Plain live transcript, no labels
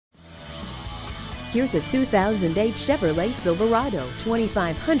Here's a 2008 Chevrolet Silverado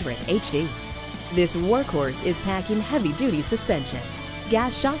 2500 HD. This workhorse is packing heavy-duty suspension,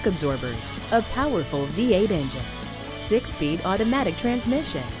 gas shock absorbers, a powerful V8 engine, 6-speed automatic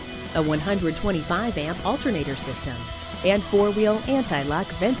transmission, a 125-amp alternator system, and 4-wheel anti-lock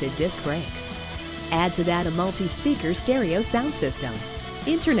vented disc brakes. Add to that a multi-speaker stereo sound system,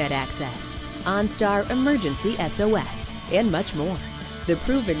 internet access, OnStar emergency SOS, and much more. The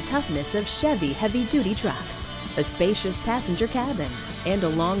proven toughness of Chevy heavy-duty trucks, a spacious passenger cabin, and a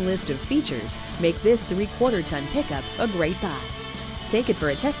long list of features make this 3/4-ton pickup a great buy. Take it for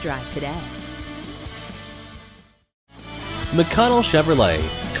a test drive today. McConnell Chevrolet.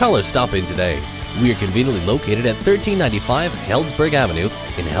 Call or stop in today. We are conveniently located at 1395 Healdsburg Avenue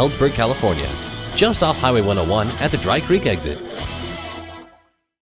in Healdsburg, California, just off Highway 101 at the Dry Creek exit.